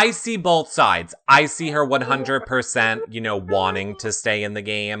 I see both sides. I see her 100%, wanting to stay in the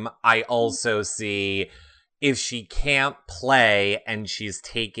game. I also see if she can't play and she's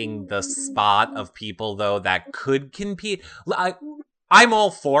taking the spot of people, though, that could compete. I'm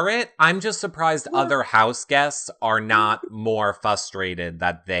all for it. I'm just surprised other house guests are not more frustrated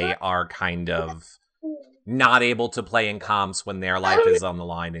that they are kind of not able to play in comps when their life is on the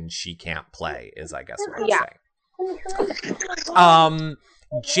line and she can't play, is I guess what I'm saying.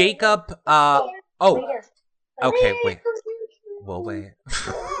 Jacob, okay, wait. We'll wait.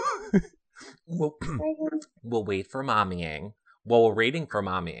 We'll wait for mommying. Well, we're waiting for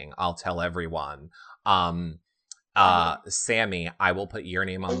mommying, I'll tell everyone. Sammy, I will put your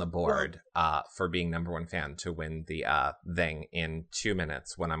name on the board for being number one fan to win the thing in 2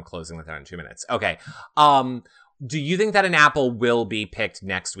 minutes when I'm closing with it in 2 minutes. Okay. Do you think that an apple will be picked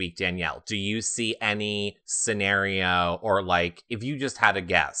next week, Danielle? Do you see any scenario, or like, if you just had a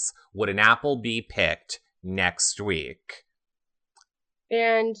guess, would an apple be picked next week?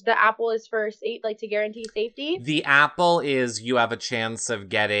 And the apple is for to guarantee safety? The apple is you have a chance of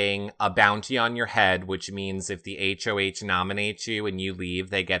getting a bounty on your head, which means if the HOH nominates you and you leave,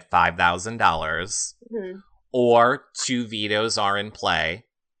 they get $5,000. Or 2 vetoes are in play.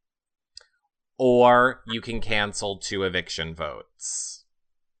 Or you can cancel 2 eviction votes.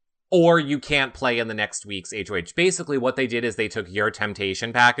 Or you can't play in the next week's HOH. Basically, what they did is they took your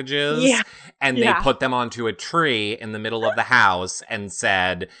temptation packages and they put them onto a tree in the middle of the house and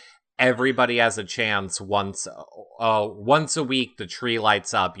said, everybody has a chance once a week the tree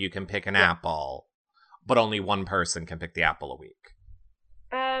lights up, you can pick an apple. but only one person can pick the apple a week?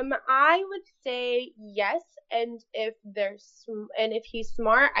 I would say yes, and if he's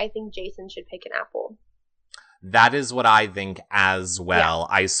smart, I think Jason should pick an apple. That is what I think as well.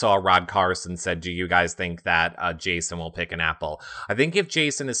 Yeah. I saw Rod Carson said, do you guys think that Jason will pick an apple? I think if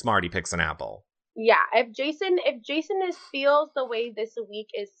Jason is smart, he picks an apple. Yeah, if Jason feels the way this week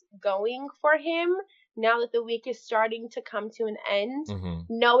is going for him, now that the week is starting to come to an end,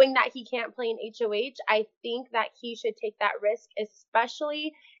 knowing that he can't play in HOH, I think that he should take that risk,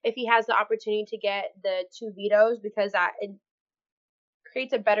 especially if he has the opportunity to get the 2 vetoes, because it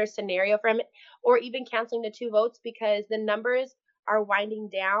creates a better scenario for him, or even canceling the 2 votes, because the numbers are winding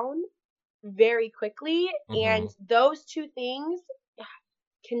down very quickly, and those 2 things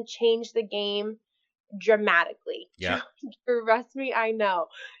can change the game dramatically. Yeah. Trust me, I know.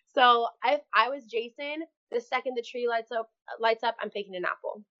 So if I was Jason, the second the tree lights up, I'm picking an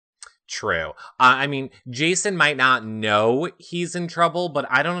apple. True. I mean, Jason might not know he's in trouble, but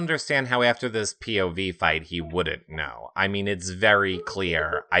I don't understand how after this POV fight he wouldn't know. I mean, it's very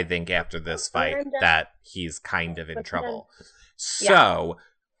clear, I think, after this fight that he's kind of in trouble. So,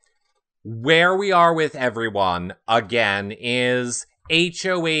 where we are with everyone, again, is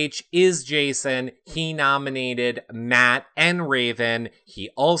HOH is Jason. He nominated Matt and Raven.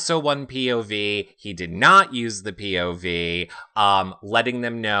 He also won POV. He did not use the POV, letting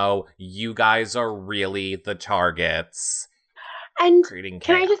them know you guys are really the targets. And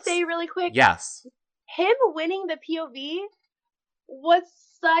can I just say really quick? Yes. Him winning the POV was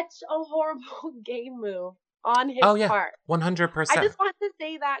such a horrible game move on his part. 100%. I just want to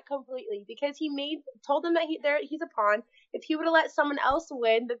say that completely, because he told them that he's a pawn. If he would have let someone else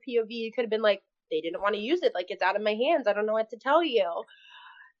win the POV, he could have been like, they didn't want to use it. Like, it's out of my hands. I don't know what to tell you.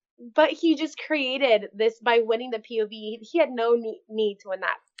 But he just created this by winning the POV. He had no need to win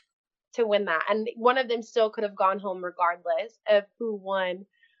that. And one of them still could have gone home regardless of who won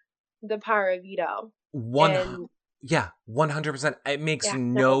the power of veto. 100%. It makes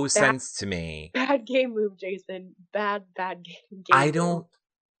no sense to me. Bad game move, Jason. Bad game move.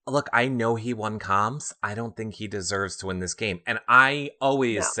 Look, I know he won comms. I don't think he deserves to win this game. And I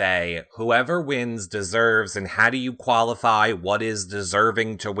always say, whoever wins deserves, and how do you qualify what is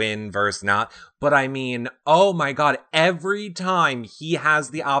deserving to win versus not? But I mean, oh my God, every time he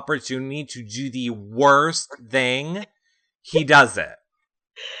has the opportunity to do the worst thing, he does it.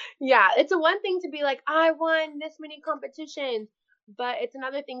 Yeah, it's one thing to be like, I won this many competitions, but it's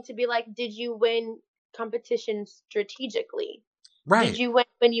another thing to be like, did you win competitions strategically? Right. Did you win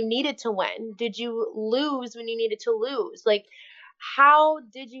when you needed to win? Did you lose when you needed to lose? Like, how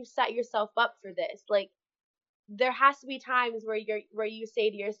did you set yourself up for this? Like, there has to be times where you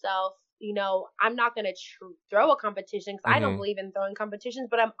say to yourself, you know, I'm not going to throw a competition because I don't believe in throwing competitions,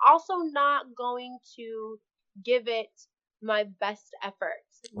 but I'm also not going to give it my best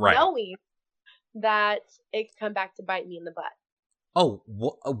efforts, knowing that it could come back to bite me in the butt. Oh,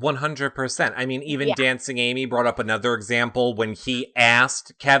 100%. I mean, even Dancing Amy brought up another example when he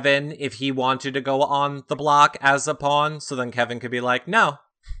asked Kevin if he wanted to go on the block as a pawn, so then Kevin could be like, no.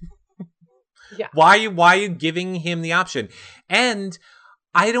 Why are you giving him the option? And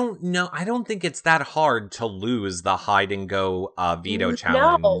I don't know. I don't think it's that hard to lose the hide and go veto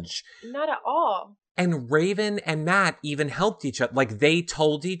challenge. No, not at all. And Raven and Matt even helped each other. Like, they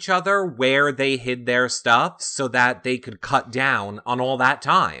told each other where they hid their stuff so that they could cut down on all that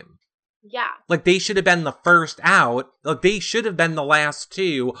time. Yeah. Like, they should have been the first out. Like, they should have been the last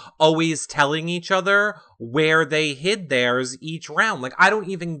two, always telling each other where they hid theirs each round. Like, I don't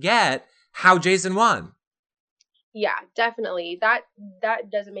even get how Jason won. Yeah, definitely. That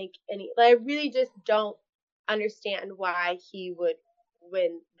doesn't make any... I really just don't understand why he would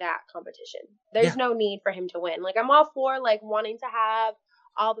win that competition. There's no need for him to win. Like, I'm all for, like, wanting to have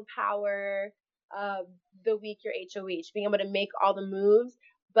all the power of the week you're HOH, being able to make all the moves,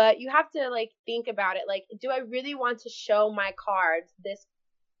 but you have to, like, think about it. Like, do I really want to show my cards this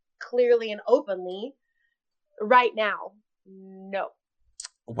clearly and openly right now? No.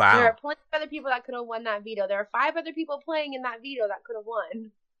 Wow. There are plenty of other people that could have won that veto. There are 5 other people playing in that veto that could have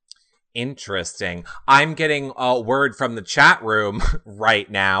won. Interesting. I'm getting a word from the chat room right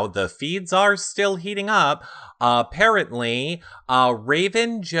now. The feeds are still heating up. Apparently,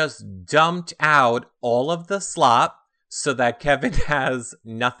 Raven just dumped out all of the slop so that Kevin has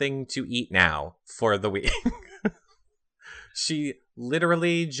nothing to eat now for the week. She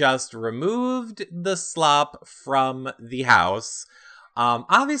literally just removed the slop from the house.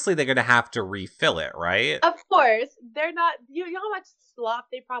 Obviously they're gonna have to refill it, right? Of course. They're not, you know how much slop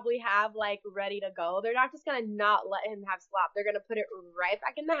they probably have, like, ready to go? They're not just gonna not let him have slop. They're gonna put it right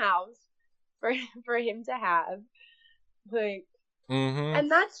back in the house for him to have. Like, Mm-hmm. and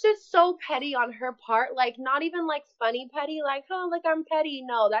that's just so petty on her part. Like, not even like funny petty, like, oh, like I'm petty.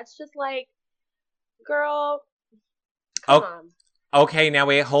 No, that's just like, girl, come on. Okay, now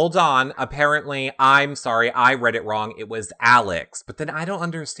wait, hold on. Apparently, I'm sorry, I read it wrong. It was Alex. But then I don't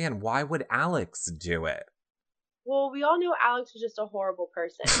understand. Why would Alex do it? Well, we all knew Alex was just a horrible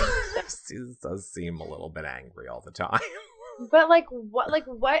person. She does seem a little bit angry all the time. But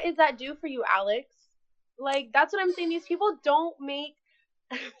what does that do for you, Alex? Like, that's what I'm saying. These people don't make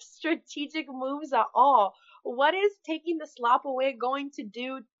strategic moves at all. What is taking the slop away going to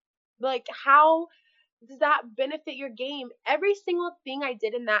do? Like, how does that benefit your game? Every single thing I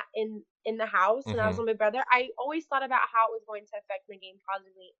did in the house when I was with my brother, I always thought about how it was going to affect my game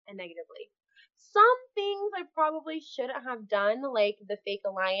positively and negatively. Some things I probably shouldn't have done, like the fake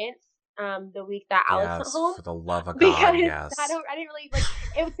alliance, the week that Alex went home. For the love of because God, yes. I didn't really like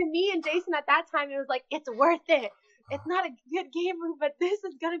it. To me and Jason at that time, it was like, it's worth it. It's not a good game move, but this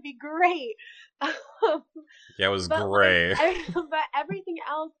is gonna be great. Yeah, it was great. But everything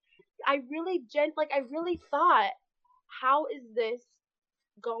else, I really thought, how is this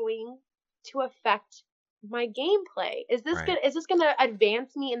going to affect my gameplay? Is this gonna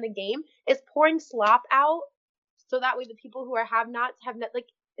advance me in the game? Is pouring slop out so that way the people who are have-nots have not, like,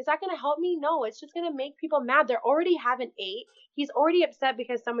 is that gonna help me? No, it's just gonna make people mad. They're already having 8. He's already upset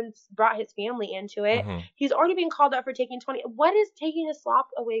because someone's brought his family into it. He's already been called out for taking 20. What is taking his slop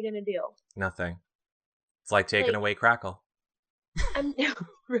away gonna do? Nothing. It's like taking away Crackle. I'm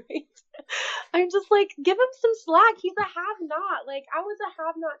right. I'm just like, give him some slack. He's a have-not. Like, I was a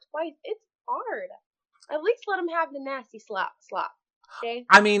have-not twice. It's hard. At least let him have the nasty slop. Okay?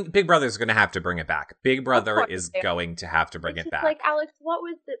 I mean, Big Brother's going to have to bring it back. Big Brother is going to have to bring it back. Like, Alex, what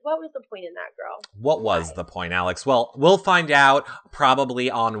was the point in that, girl? What was the point, Alex? Well, we'll find out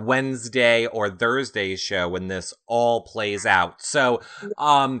probably on Wednesday or Thursday's show when this all plays out. So,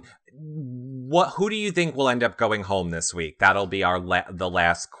 who do you think will end up going home this week? That'll be the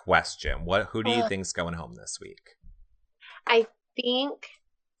last question. Who do you think's going home this week? I think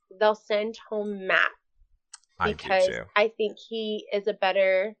they'll send home Matt. Because I think he is a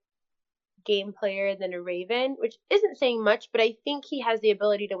better game player than a Raven, which isn't saying much, but I think he has the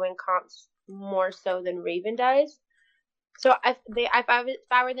ability to win comps more so than Raven does. So if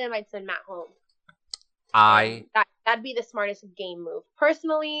I were them, I'd send Matt home. That'd be the smartest game move.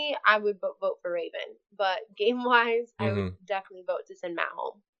 Personally, I would vote for Raven, but game wise, I would definitely vote to send Matt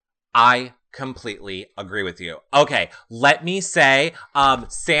home. I completely agree with you. Okay, let me say,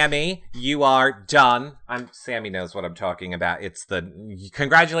 Sammy, you are done. Sammy knows what I'm talking about.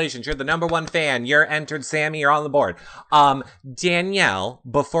 Congratulations, you're the #1 fan. You're entered, Sammy. You're on the board. Danielle,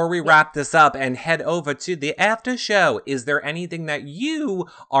 before we wrap this up and head over to the after show, is there anything that you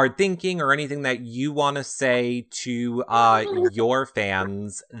are thinking or anything that you want to say to your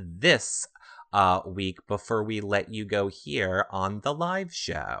fans this week before we let you go here on the live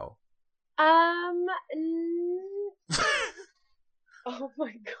show? Oh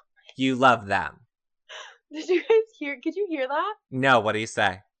my god. You love them. Did you guys hear? Could you hear that? No, what do you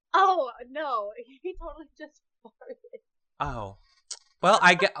say? Oh, no. He totally just farted. Oh.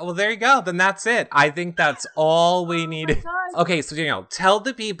 Well, there you go. Then that's it. I think that's all we needed. Okay, so Danielle, tell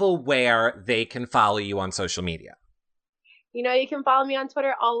the people where they can follow you on social media. You can follow me on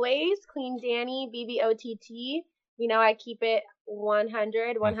Twitter always, Clean Dani, BBOTT. I keep it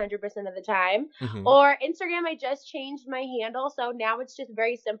 100% of the time. Or Instagram, I just changed my handle, so now it's just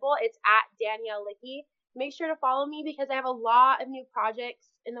very simple. It's at Danielle Licky. Make sure to follow me because I have a lot of new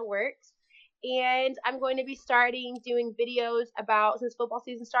projects in the works. And I'm going to be starting doing videos since football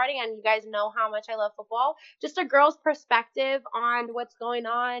season's starting, and you guys know how much I love football, just a girl's perspective on what's going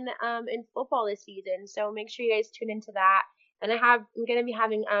on in football this season. So make sure you guys tune into that. And I'm going to be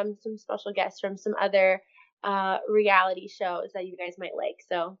having some special guests from some other reality shows that you guys might like.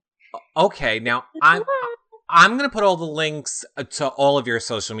 So okay, now I'm gonna put all the links to all of your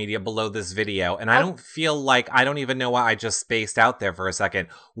social media below this video, and I don't feel like I don't even know why I just spaced out there for a second.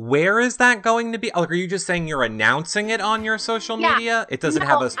 Where is that going to be? Like, are you just saying you're announcing it on your social media? It doesn't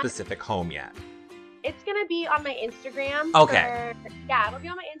have a specific home yet. It's gonna be on my Instagram. Okay. It'll be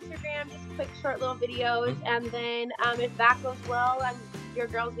on my Instagram, just quick, short little videos, and then if that goes well, your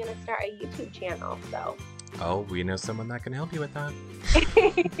girl's gonna start a YouTube channel. So. Oh, we know someone that can help you with that.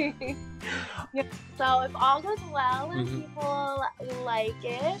 So if all goes well and people like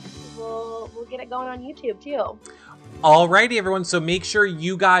it, we'll get it going on YouTube too. Alrighty, everyone, so make sure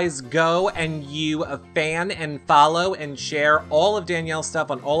you guys go and you fan and follow and share all of Danielle's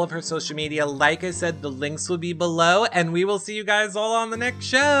stuff on all of her social media. Like I said, the links will be below, and we will see you guys all on the next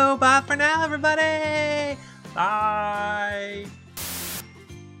show. Bye for now, everybody!